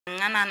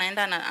Ngana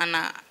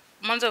anaenda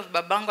mwanzo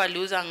babangu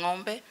aliuza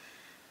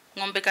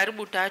ng'ombe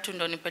karibu 3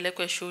 ndo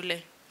nipelekwe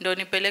shule, ndo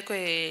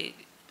nipelekwe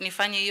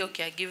nifanye hiyo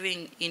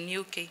caregiving in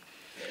UK.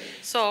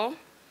 So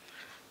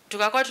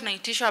tukakuwa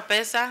tunaitishwa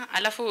pesa,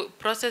 alafu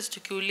process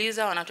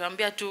tukiuliza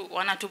wanatuambia tu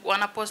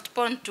wana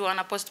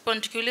postpone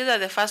tukiuliza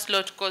the first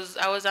lot, because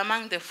I was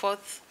among the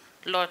 4th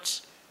lot.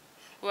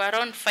 We were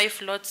around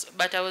 5 lots,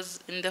 but I was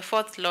in the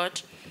 4th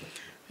lot.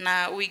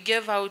 Now we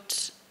gave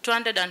out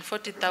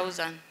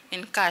 240,000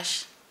 in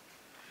cash.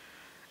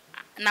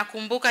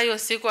 Nakumbuka hiyo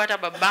siku hata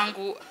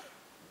babangu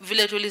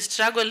vile tuli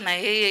struggle na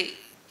yeye,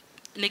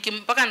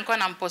 mpaka nilikuwa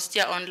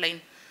nampostia online.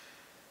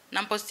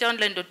 Nampostia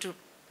online ndo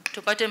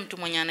tupate mtu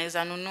mwenye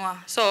anaweza nunua.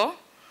 So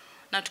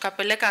na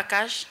tukapeleka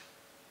cash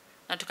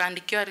na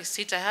tukaandikiwa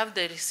receipt. I have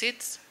the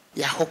receipts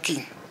ya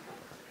hawking.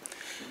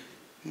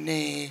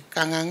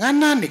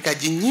 Nikangangana,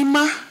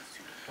 nikajinyima,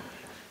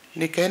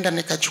 nikaenda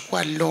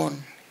nikachukua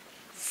loan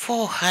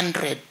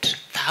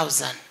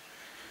 400,000.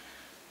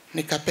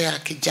 Nikapea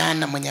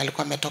kijana mwenye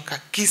alikuwa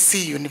ametoka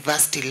Kisii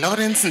University,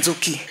 Lawrence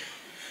Nzuki.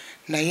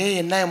 Na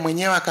yeye naye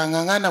mwenyewe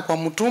akangangana kwa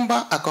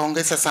mtumba,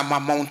 akaongeza some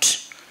amount.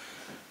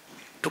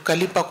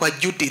 Tukalipa kwa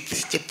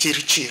Judith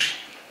Chepchirchir.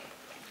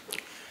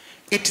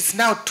 It is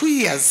now 2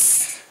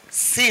 years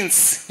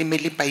since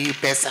nimelipa hii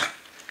pesa.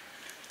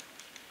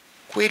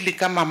 Kweli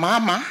kama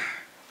mama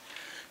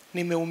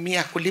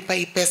nimeumia kulipa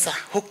hii pesa.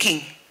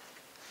 Hawking.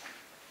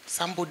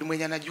 Somebody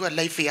mwenye anajua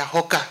life ya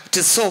hawker. It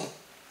is so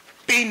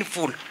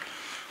painful.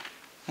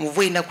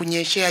 Mvua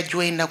inakunyeshea,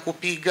 jua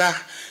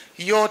inakupiga,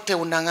 yote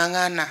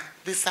unangangana.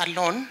 This a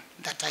loan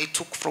that I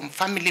took from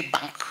Family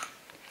Bank.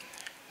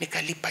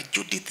 Nikalipa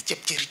Judith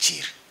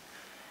Chepchirchir.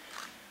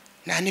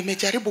 Na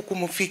nimejaribu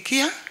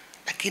kumfikia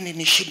lakini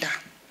ni shida.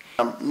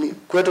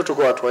 Kwetu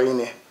tuko watu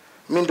 4.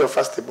 Mimi ndio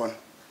first born.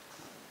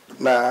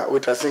 Na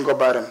with a single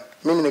parent.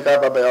 Mimi nikaa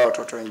baba ya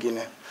watoto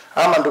wengine.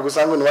 Ama ndugu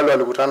zangu ni wale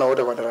walikutana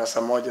wote kwa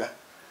darasa moja.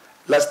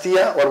 Last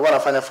year walikuwa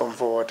wanafanya form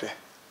 4 wote.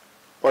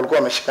 Walikuwa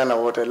wameshikana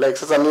wote. Like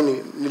sasa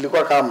mimi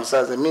nilikuwa kama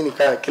mzazi, mimi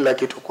nikaa kila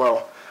kitu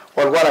kwao.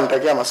 Walikuwa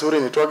wananitakia mazuri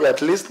nitoke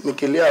at least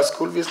nikilia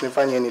school fees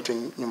nifanye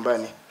anything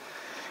nyumbani.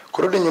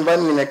 Kurudi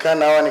nyumbani nimekaa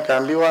na hawa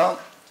nikaambiwa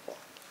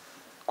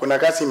kuna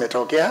kazi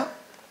imetokea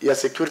ya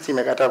security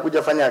imekataa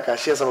kuja fanya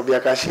cashier, sababu ya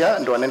cashier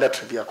ndo wanaenda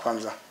trip ya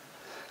kwanza.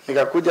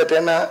 Nikakuja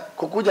tena,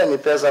 kukuja ni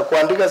pesa,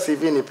 kuandika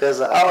CV ni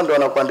pesa. Hao ndo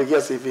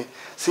wanakuandikia CV.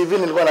 CV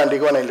nilikuwa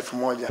naandikiwa na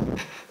 1,000.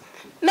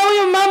 Na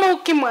huyo mama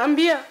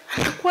ukimwambia,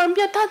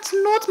 anakuambia that's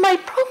not my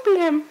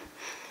problem.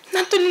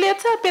 Na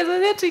tuliletea pesa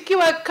zetu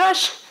ikiwa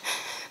cash.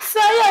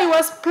 Sasa I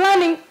was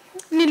planning,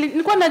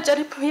 nilikuwa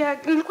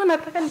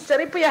nataka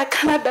nijaribu ya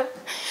Canada.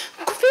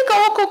 Kufika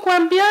huko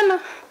kuambiana,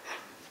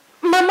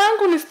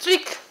 mamangu ni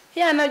strict.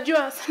 Yeye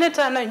anajua,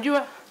 senator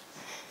anajua.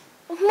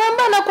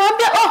 Ngamba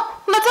anakuambia,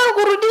 nataka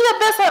kurudisha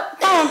pesa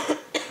town.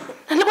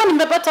 Nilikuwa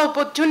nimepata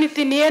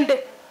opportunity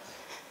niende.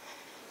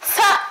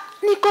 Sasa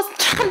niko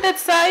stranded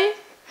sai.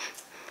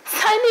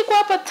 Sasa niko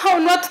hapa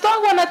town, watoto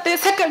wangu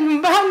wanateseka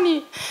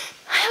nyumbani.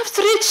 I have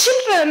 3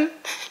 children.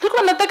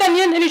 Nilikuwa nataka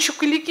niende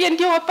nishughulikie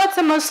ndio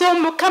wapate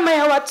masomo kama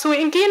ya watu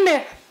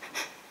wengine.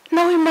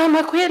 Na huyu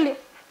mama kweli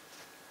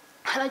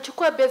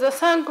anachukua pesa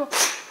zangu.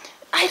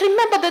 I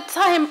remember the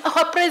time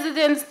our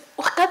president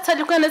wakati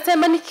alikuwa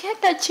anasema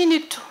nikienda chini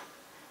tu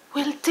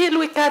we'll deal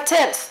with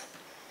cartels.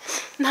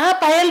 Na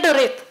hapa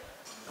Eldoret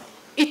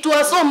it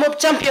was home of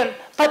champion,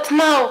 but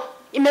now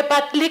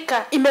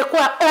imebadilika,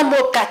 imekuwa home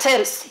of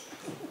cartels.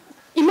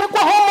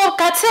 Imekuwa home of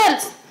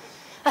cartels.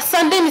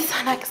 Asanteni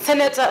sana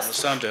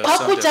senators. Kwa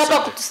kuja hapa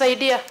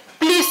kutusaidia.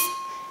 Please,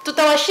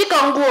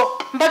 tutawashika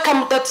nguo mpaka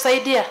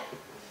mtatusaidia.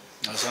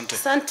 Asante.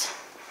 Asante.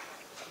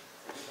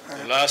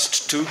 The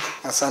last 2.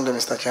 Asante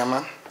Mr.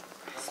 Chairman.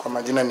 Kwa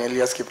majina ni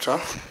Elias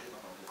Kipto.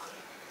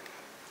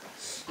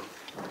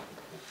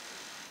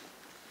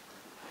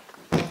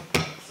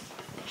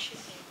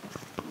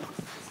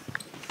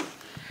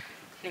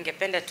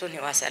 Ningependa tu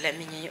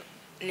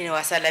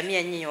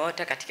niwasalamia nyinyi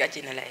wote katika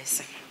jina la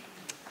Yesu.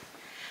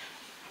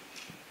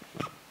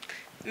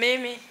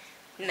 Mimi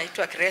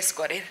naitwa Grace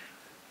Korir.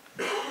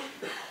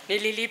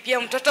 Nililipia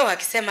mtoto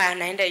wakisema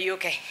anaenda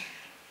UK.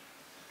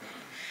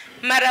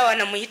 Mara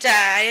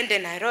wanamuita aende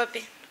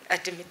Nairobi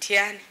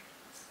atimitiane.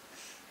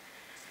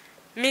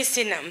 Mimi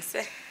sina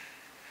mse.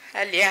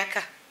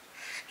 Aliaka.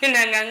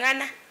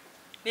 Ninangangana,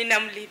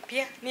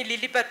 ninamlipia,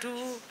 nililipa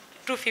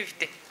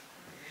 250.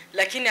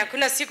 Lakini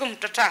hakuna siku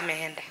mtoto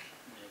ameenda.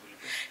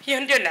 Hiyo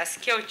ndio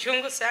nasikia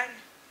uchungu sana.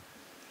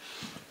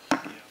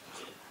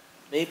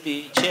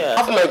 Maybe chair. I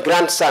have my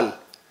grandson,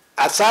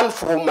 a son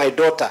from my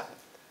daughter,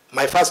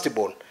 my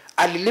firstborn.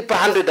 Alilipa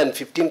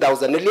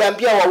 115,000.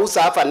 Niliambia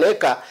wauza hapa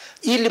neka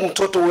ili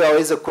mtoto huyo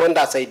aweze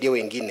kwenda asaidie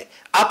wengine.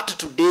 Up to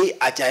today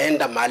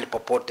hajaenda mahali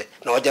popote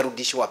na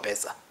hajarudishiwa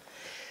pesa.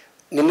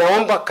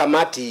 Ninaomba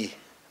kamati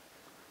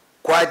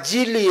kwa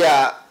ajili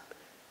ya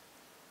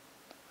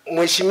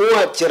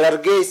Mheshimiwa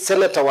Cherargei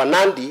Senator wa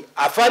Nandi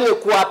afanye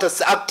kuwa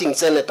hata acting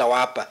senator wa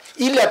hapa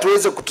ili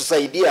atuweze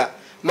kutusaidia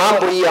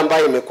mambo hii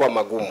ambayo imekuwa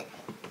magumu.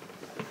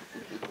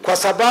 Kwa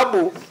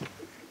sababu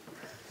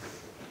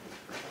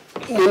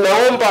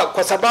ninaomba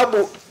kwa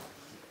sababu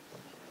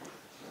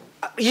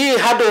hii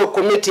hado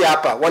committee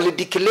hapa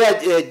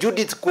walideclare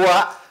Judith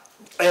kuwa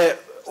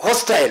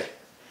hostile,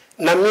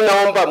 na mimi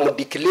naomba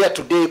mdeclare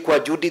today kwa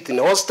Judith ni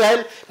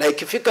hostile, na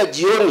ikifika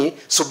jioni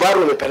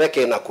Subaru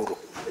nipeleke Nakuru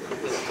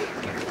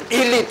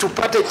ili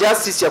tupate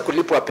justice ya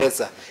kulipwa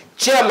pesa.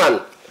 Chairman,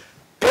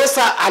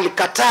 pesa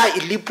alikataa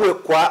ilipwe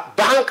kwa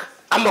bank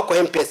ama kwa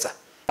M-Pesa?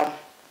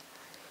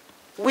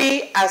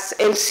 We as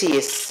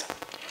MCs,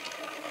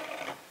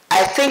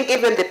 I think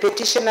even the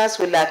petitioners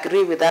will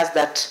agree with us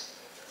that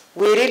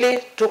we really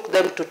took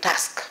them to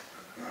task.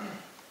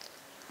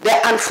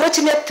 The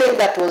unfortunate thing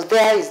that was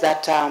there is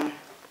that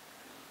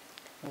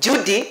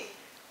Judy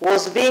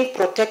was being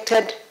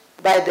protected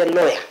by the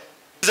lawyer.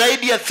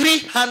 Zaidi ya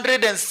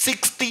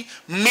 360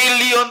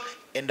 million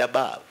and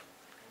above.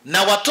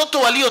 Na watoto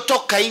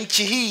waliotoka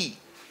nchi hii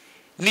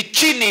ni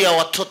chini ya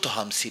watoto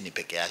 50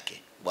 peke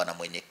yake, bwana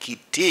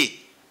mwenyekiti.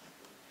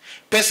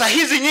 Pesa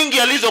hizi nyingi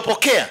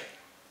alizopokea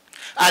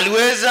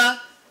aliweza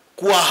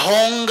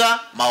kuwahonga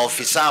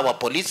maofisa wa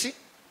polisi,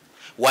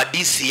 wa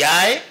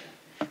DCI,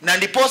 na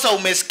ndiposa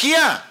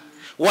umesikia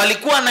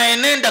walikuwa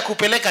naenenda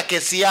kupeleka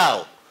kesi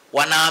yao,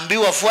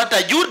 wanaambiwa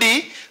fuata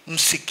Judy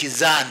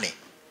msikizane.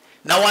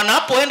 Na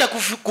wanapoenda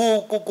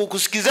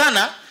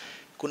kusikizana,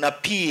 kuna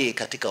PA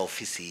katika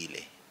ofisi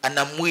ile,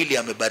 ana mwili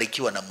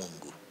amebarikiwa na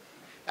Mungu,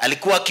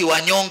 alikuwa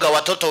akiwanyonga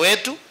watoto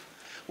wetu,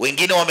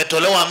 wengine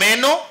wametolewa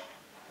meno,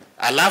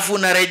 alafu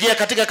unarejea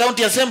katika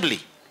county assembly.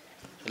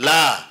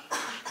 La,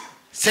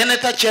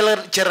 Senator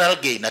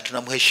Cherargei, na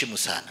tunamheshimu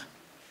sana,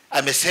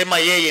 amesema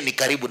yeye ni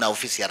karibu na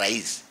ofisi ya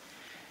rais.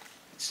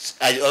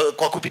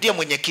 Kwa kupitia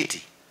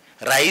mwenyekiti,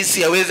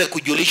 rais aweze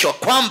kujulishwa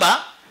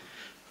kwamba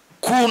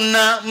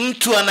kuna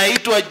mtu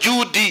anaitwa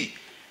Judy.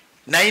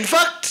 Na in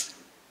fact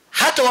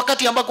hata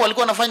wakati ambako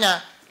walikuwa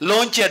wanafanya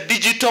launch ya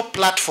digital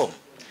platform,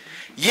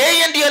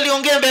 yeye ndiye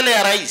aliongea mbele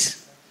ya rais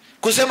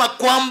kusema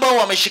kwamba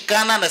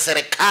wameshikana na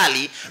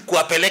serikali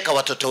kuwapeleka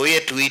watoto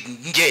wetu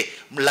nje,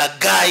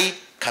 mlaghai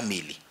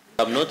kamili.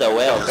 I'm not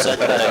aware of such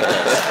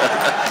characters.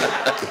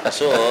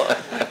 So,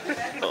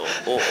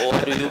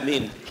 what do you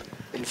mean?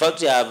 In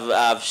fact,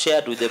 I've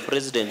shared with the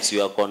president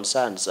your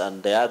concerns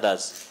and the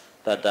others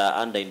that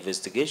are under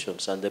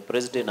investigations, and the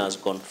president has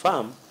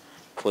confirmed,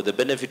 for the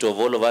benefit of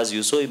all of us,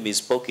 you saw him, he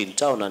spoke in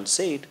town and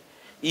said,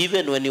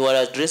 even when he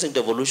was addressing the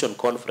Evolution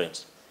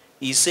Conference,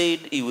 he said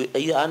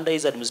under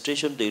his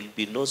administration there will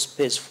be no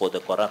space for the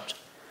corrupt.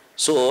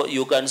 So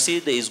you can see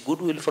there is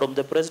goodwill from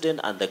the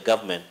president and the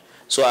government.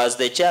 So as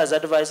the chair has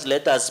advised,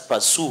 let us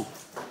pursue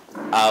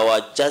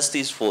our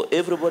justice for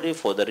everybody,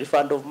 for the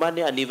refund of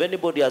money, and if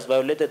anybody has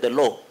violated the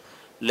law,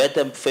 let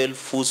them fail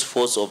full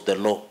force of the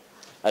law.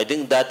 I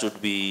think that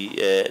would be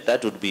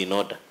in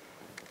order.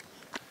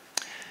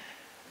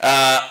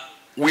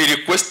 We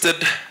requested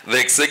the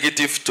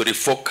executive to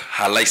revoke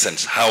her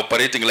license, her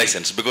operating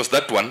license, because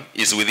that one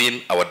is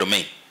within our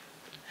domain.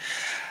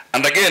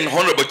 And again,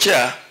 Honorable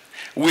Chair,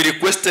 we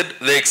requested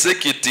the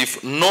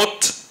executive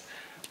not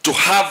to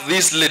have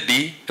this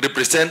lady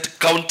represent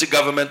county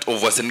government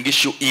of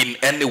Wazazi in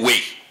any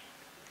way.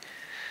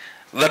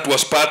 That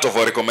was part of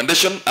our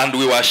recommendation, and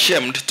we were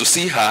ashamed to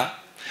see her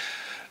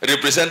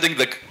representing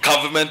the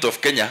government of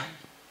Kenya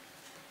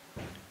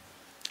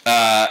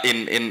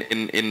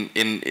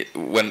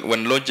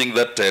when launching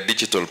that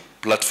digital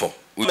platform.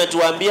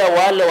 Umetuambia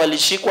wale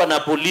walishikwa na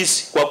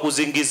polisi kwa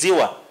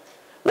kuzingiziwa.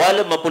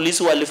 Wale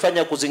mapolisi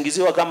walifanya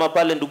kuzingiziwa kama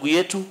pale ndugu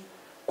yetu,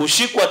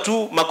 kushikwa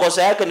tu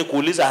makosa yake ni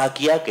kuuliza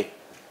haki yake.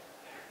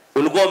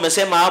 Ulikuwa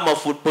umesema ama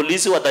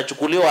polisi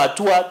watachukuliwa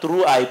hatua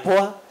through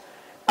IPOA.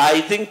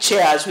 I think,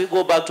 Chair, as we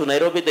go back to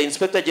Nairobi, the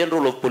Inspector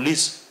General of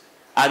Police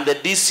and the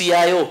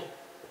DCIO,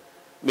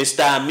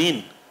 Mr.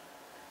 Amin,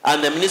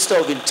 and the Minister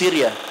of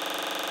Interior,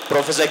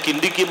 Professor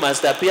Kindiki,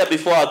 must appear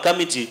before our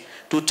committee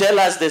to tell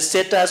us the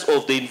status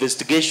of the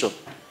investigation.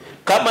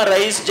 Kama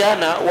rais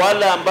jana,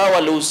 wale ambao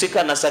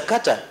walihusika na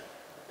sakata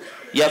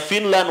ya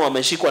Finland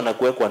wameshikwa na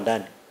kuwekwa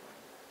ndani.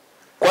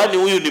 Kwani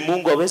huyu ni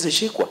Mungu hawezi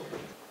shikwa?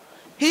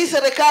 Hii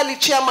serikali,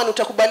 Chairman,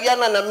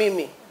 utakubaliana na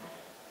mimi,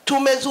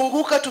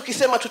 tumezunguka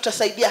tukisema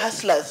tutasaidia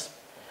hustlers,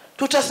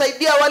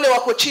 tutasaidia wale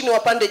wako chini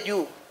wapande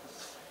juu.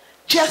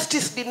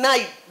 Justice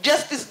denied,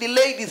 justice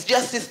delayed is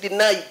justice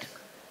denied.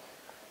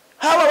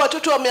 Hawa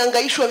watoto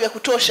wamehangaishwa vya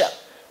kutosha.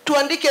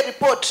 Tuandike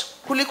report.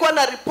 Kulikuwa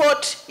na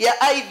report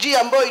ya IG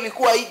ambayo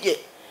ilikuwa ije.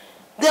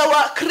 There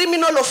were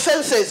criminal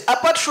offenses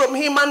apart from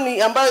him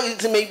money ambayo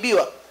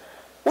zimeibiwa.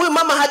 Huyu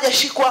mama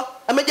hajashikwa,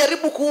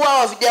 amejaribu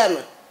kuua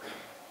vijana.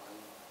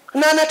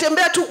 Na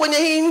anatembea tu kwenye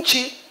hii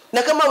nchi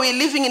na kama we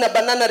living in a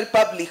banana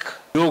republic.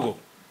 Dogo.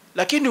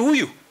 Lakini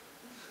huyu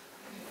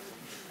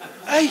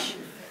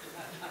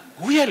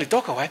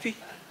alitoka wapi?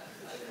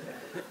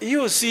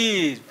 Hiyo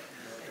si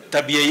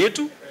tabia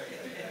yetu.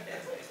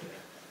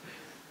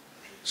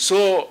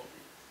 So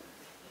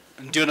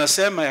ndio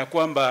nasema ya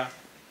kwamba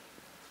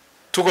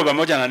tuko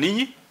pamoja na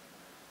ninyi,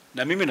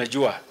 na mimi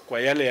najua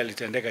kwa yale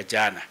yalitendeka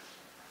jana.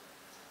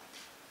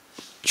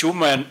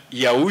 Chuma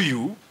ya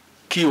huyu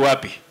ki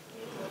wapi?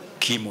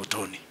 Ki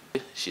motoni.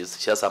 She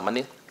has her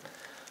money.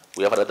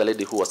 We have another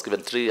lady who was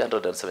given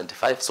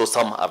 375, so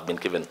some have been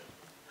given,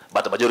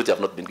 but the majority have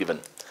not been given.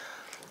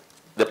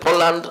 The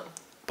Poland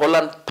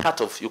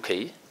part of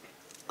UK,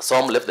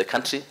 some left the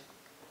country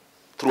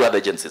through other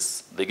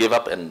agencies. They gave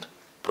up and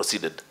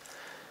proceeded.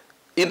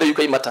 In the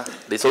UK matter,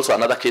 there's also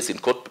another case in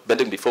court,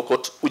 pending before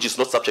court, which is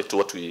not subject to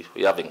what we're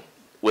having.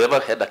 Whoever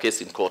had a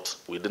case in court,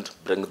 we didn't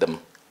bring them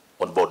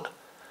on board.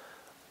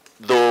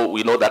 Though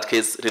we know that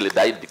case really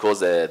died because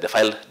the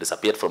file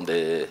disappeared from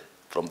the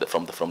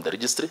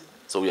registry.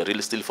 So we are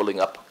really still following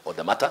up on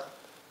the matter.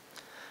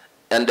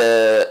 And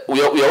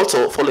we are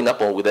also following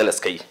up with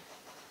LSK.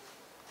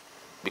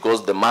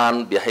 Because the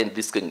man behind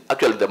this thing,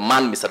 actually the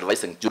man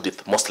misadvising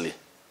Judith mostly,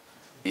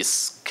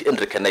 is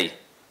Henry Kenei,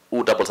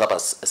 who doubles up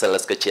as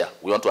LSK chair.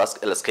 We want to ask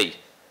LSK,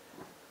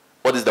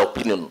 what is the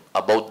opinion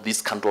about these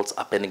scandals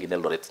happening in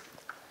Eldoret?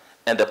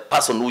 And the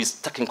person who is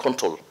taking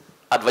control,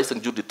 advising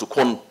Judith to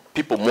con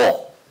people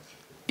more,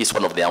 is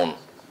one of their own.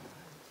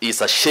 It's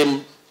a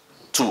shame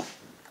to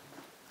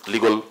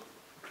legal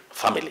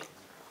family.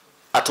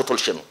 A total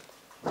shame.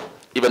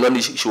 Even when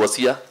she was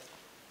here,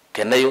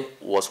 Kenei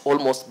was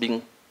almost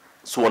being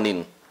sworn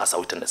in as a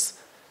witness.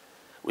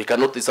 We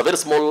cannot, it's a very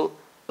small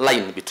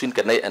line between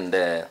Kenei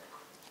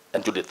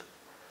and Judith.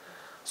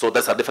 So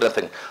that's a different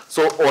thing.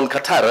 So on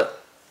Qatar,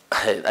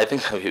 I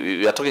think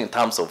we are talking in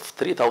terms of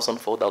 3,000,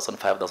 4,000,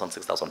 5,000,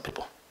 6,000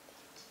 people.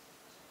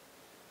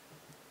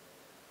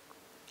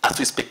 As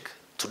we speak,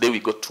 today we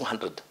got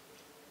 200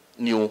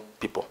 new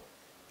people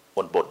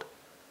on board.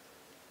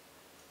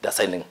 They're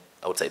signing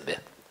outside there.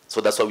 So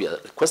that's why we are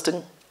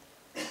requesting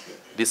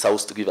this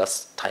house to give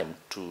us time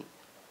to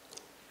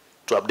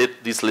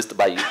update this list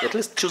by at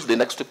least Tuesday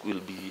next week. Will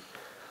be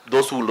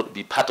those who will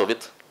be part of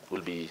it will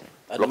be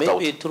and locked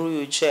maybe out. Through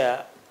you,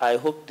 Chair, I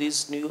hope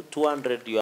these new 200 you